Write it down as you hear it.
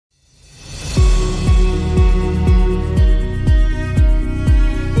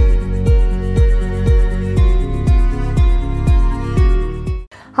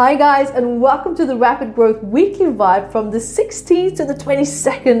Hi guys, and welcome to the Rapid Growth Weekly Vibe from the 16th to the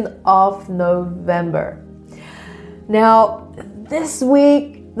 22nd of November. Now, this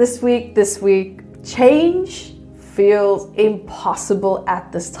week, change feels impossible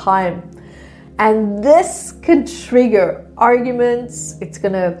at this time. And this can trigger arguments. You're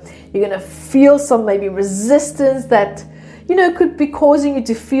gonna feel some maybe resistance that, could be causing you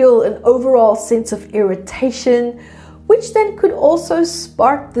to feel an overall sense of irritation, which then could also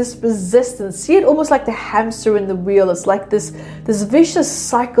spark this resistance. See it almost like the hamster in the wheel. It's like this vicious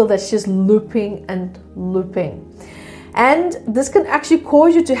cycle that's just looping and looping. And this can actually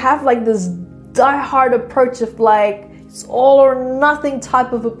cause you to have like this die-hard approach of like, it's all or nothing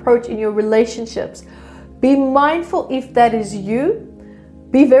type of approach in your relationships. Be mindful if that is you.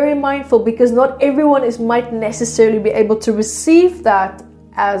 Be very mindful, because not everyone might necessarily be able to receive that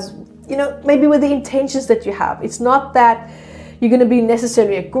as, maybe with the intentions that you have. It's not that you're going to be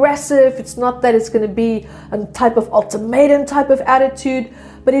necessarily aggressive. It's not that it's going to be a type of ultimatum type of attitude,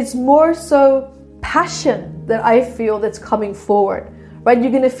 but it's more so passion that I feel that's coming forward, right?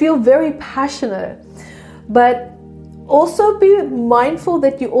 You're going to feel very passionate, but also be mindful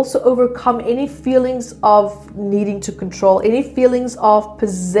that you also overcome any feelings of needing to control, any feelings of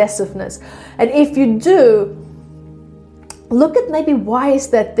possessiveness. And if you do, look at maybe why is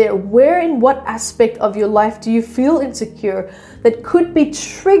that there? Where in what aspect of your life do you feel insecure that could be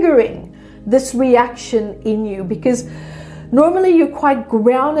triggering this reaction in you? Because normally you're quite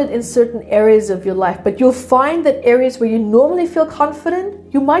grounded in certain areas of your life, but you'll find that areas where you normally feel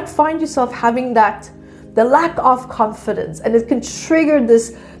confident, you might find yourself having the lack of confidence, and it can trigger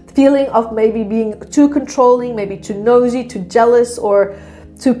this feeling of maybe being too controlling, maybe too nosy, too jealous, or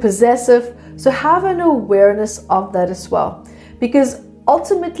too possessive. So have an awareness of that as well, because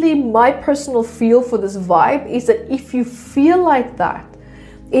ultimately my personal feel for this vibe is that if you feel like that,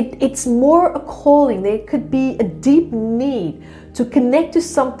 it's more a calling. There could be a deep need to connect to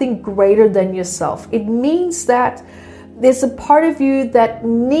something greater than yourself. It means that there's a part of you that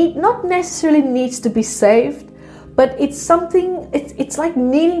not necessarily needs to be saved, but it's like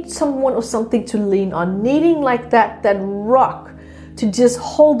needing someone or something to lean on, needing like that rock to just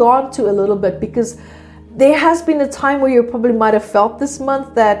hold on to a little bit, because there has been a time where you probably might have felt this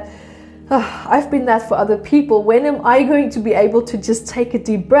month that I've been that for other people. When am I going to be able to just take a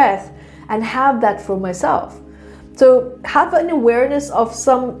deep breath and have that for myself? So have an awareness of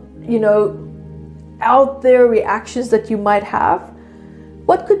some, out there reactions that you might have.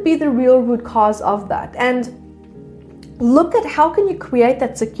 What could be the real root cause of that? And look at how can you create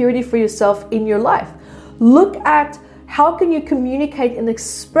that security for yourself in your life. Look at how can you communicate and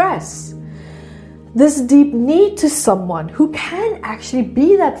express this deep need to someone who can actually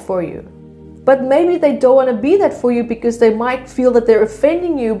be that for you. But maybe they don't want to be that for you because they might feel that they're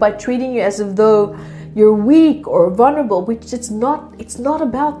offending you by treating you as if though you're weak or vulnerable, which it's not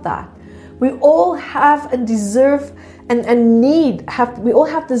about that. We all have and deserve we all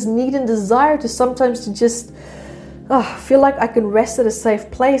have this need and desire to sometimes to just feel like I can rest at a safe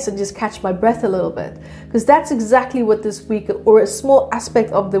place and just catch my breath a little bit. Because that's exactly what this week, or a small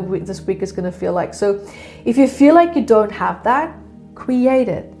aspect of this week, is going to feel like. So if you feel like you don't have that, create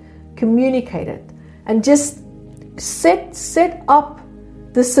it, communicate it, and just set up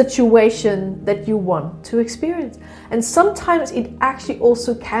the situation that you want to experience. And sometimes it actually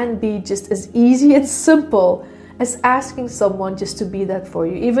also can be just as easy and simple as asking someone just to be that for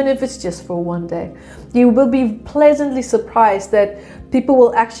you, even if it's just for one day. You will be pleasantly surprised that people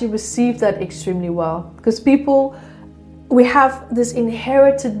will actually receive that extremely well, because we have this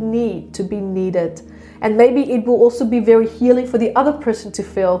inherited need to be needed. And maybe it will also be very healing for the other person to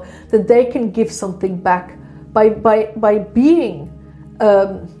feel that they can give something back by being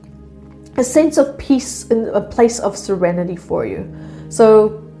a sense of peace and a place of serenity for you.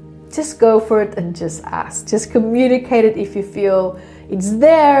 So just go for it and just ask. Just communicate it if you feel it's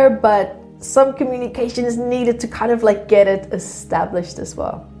there, but some communication is needed to kind of like get it established as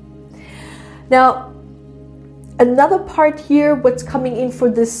well. Now, another part here, what's coming in for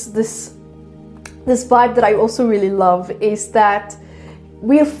this vibe that I also really love is that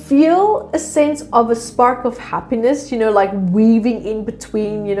we feel a sense of a spark of happiness, like weaving in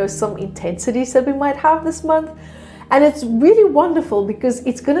between, some intensities that we might have this month. And it's really wonderful because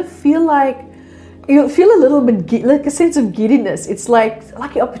it's going to feel like, you'll feel a little bit like a sense of giddiness. It's like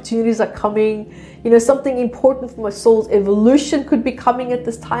lucky opportunities are coming, something important for my soul's evolution could be coming at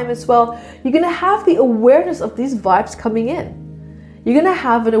this time as well. You're going to have the awareness of these vibes coming in. You're going to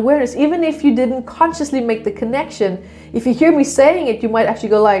have an awareness, even if you didn't consciously make the connection. If you hear me saying it, you might actually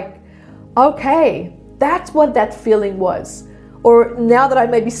go like, okay, that's what that feeling was. Or now that I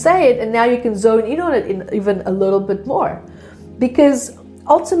maybe say it, and now you can zone in on it even a little bit more. Because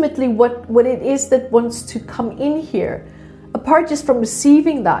ultimately what it is that wants to come in here, apart just from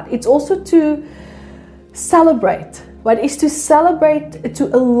receiving that, it's also to celebrate. Right? It's to celebrate, to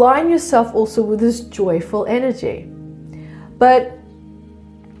align yourself also with this joyful energy. But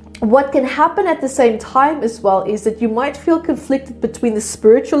what can happen at the same time as well is that you might feel conflicted between the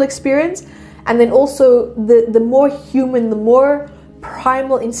spiritual experience and then also the more human, the more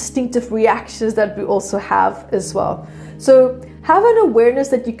primal instinctive reactions that we also have as well. So have an awareness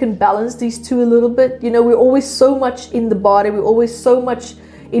that you can balance these two a little bit. We're always so much in the body, we're always so much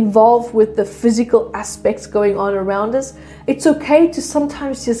involved with the physical aspects going on around us. It's okay to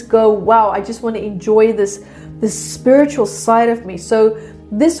sometimes just go, wow, I just want to enjoy this spiritual side of me. So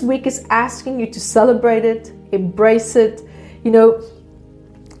this week is asking you to celebrate it, embrace it,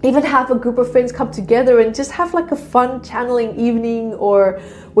 even have a group of friends come together and just have like a fun channeling evening, or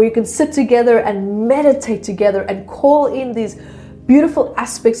where you can sit together and meditate together and call in these beautiful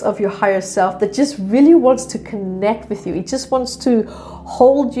aspects of your higher self that just really wants to connect with you. It just wants to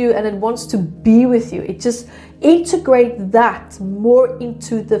hold you and it wants to be with you. It just integrate that more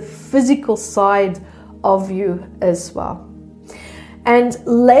into the physical side of you as well. And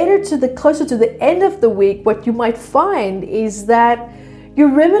closer to the end of the week, what you might find is that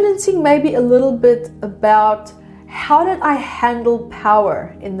you're reminiscing maybe a little bit about, how did I handle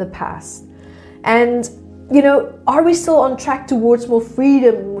power in the past? And are we still on track towards more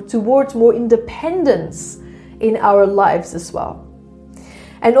freedom, towards more independence in our lives as well?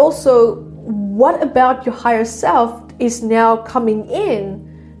 And also, what about your higher self is now coming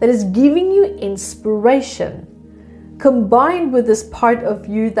in that is giving you inspiration, combined with this part of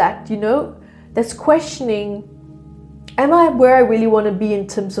you that, that's questioning, am I where I really want to be in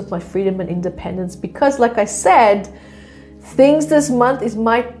terms of my freedom and independence? Because like I said, things this month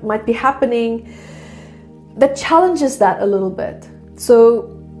might be happening that challenges that a little bit.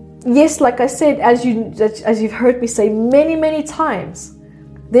 So yes, like I said, as you've heard me say many, many times,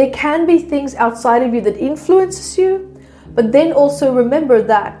 there can be things outside of you that influences you, but then also remember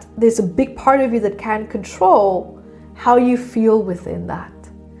that there's a big part of you that can control how you feel within that.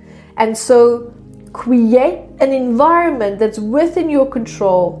 And so create an environment that's within your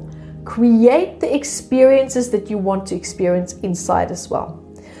control. Create the experiences that you want to experience inside as well.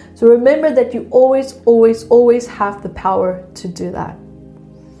 So remember that you always, always, always have the power to do that.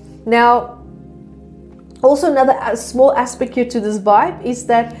 Now, also another small aspect here to this vibe is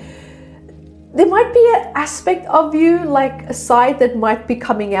that there might be an aspect of you, like a side that might be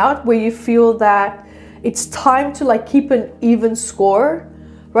coming out where you feel that it's time to keep an even score,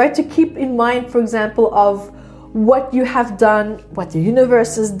 right? To keep in mind, for example, of what you have done, what the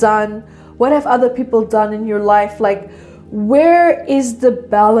universe has done, what have other people done in your life, where is the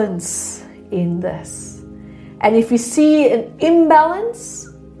balance in this? And if you see an imbalance,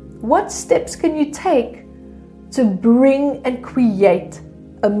 what steps can you take to bring and create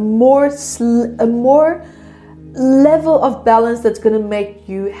a more level of balance that's going to make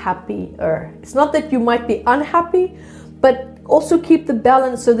you happier? It's not that you might be unhappy, but also keep the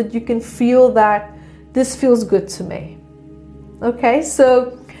balance so that you can feel that this feels good to me. Okay,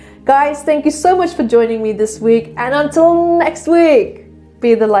 so guys, thank you so much for joining me this week, and until next week,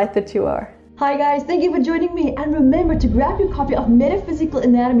 be the light that you are. Hi guys, thank you for joining me, and remember to grab your copy of Metaphysical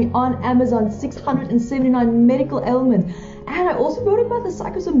Anatomy on Amazon, 679 medical ailments. And I also wrote about the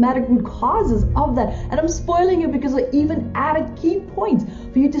psychosomatic root causes of that, and I'm spoiling it because I even added key points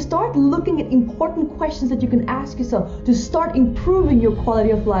for you to start looking at important questions that you can ask yourself to start improving your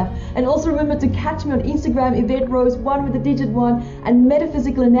quality of life. And also remember to catch me on Instagram, Yvette Rose 1 with the digit 1, and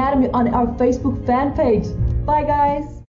Metaphysical Anatomy on our Facebook fan page. Bye guys!